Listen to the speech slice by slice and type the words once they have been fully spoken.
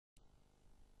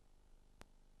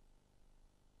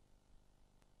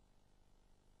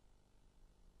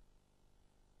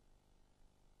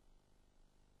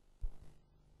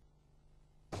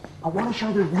I want to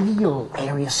show the real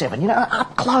Area 7, you know,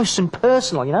 up close and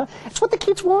personal, you know? It's what the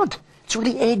kids want. It's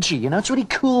really edgy, you know? It's really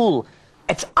cool.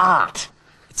 It's art.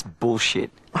 It's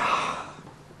bullshit.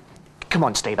 Come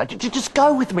on, Steve, just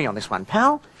go with me on this one,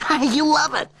 pal. Hey, you'll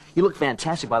love it. You look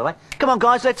fantastic, by the way. Come on,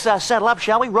 guys, let's saddle up,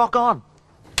 shall we? Rock on.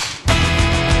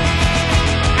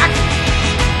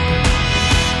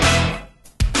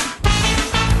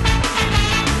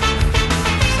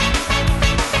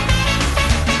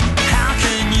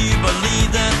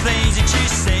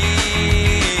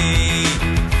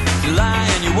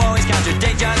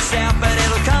 Yourself, but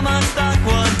it'll come unstuck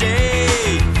one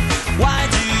day. Why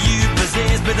do you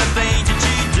persist with the things that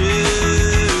you do?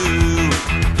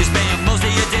 You spend most of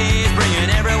your days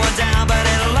bringing everyone down, but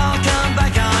it'll all come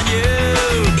back on you.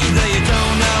 Either you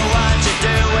don't know what you're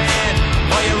doing,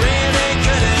 or you really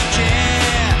couldn't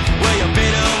care. Well, your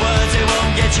bitter words, it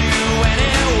won't get you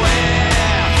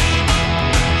anywhere.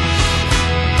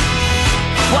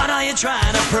 What are you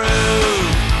trying to prove?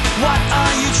 What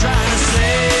are you trying to say?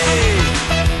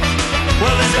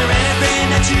 Well, is there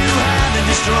anything that you haven't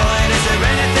destroyed? Is there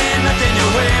anything left in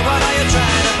your way? What are you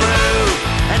trying to prove?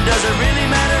 And does it really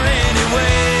matter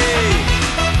anyway?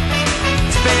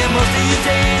 Spend most of your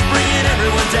days bringing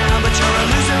everyone down, but you're a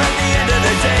loser at the end of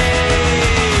the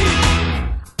day.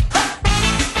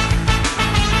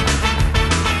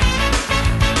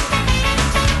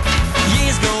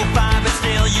 Years go by, but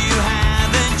still you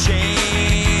haven't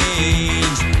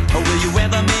changed. Or will you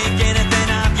ever make anything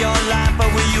of your life?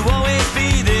 Or will you always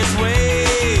be this way?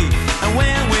 And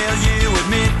when will you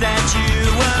admit that you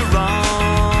were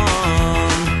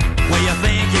wrong? Well, you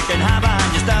think you can hide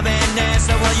behind your stubbornness,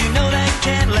 or well, you know that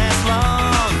can't last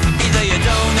long. Either you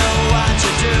don't know what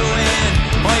you're doing,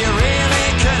 or you really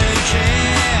couldn't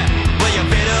care. Well, your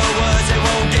bitter words, they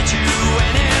won't get you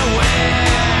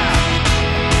anywhere.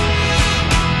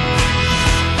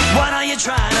 What are you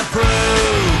trying to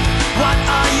prove? What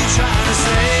are you trying to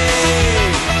say?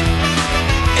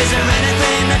 Is there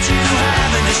anything that you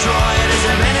haven't destroyed? Is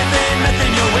there anything left in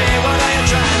your way? What are you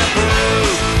trying to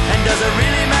prove? And does it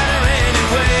really matter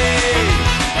anyway?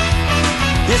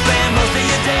 You spend most of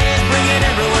your days bringing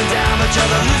everyone down, but you're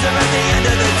the loser at the end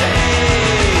of the day.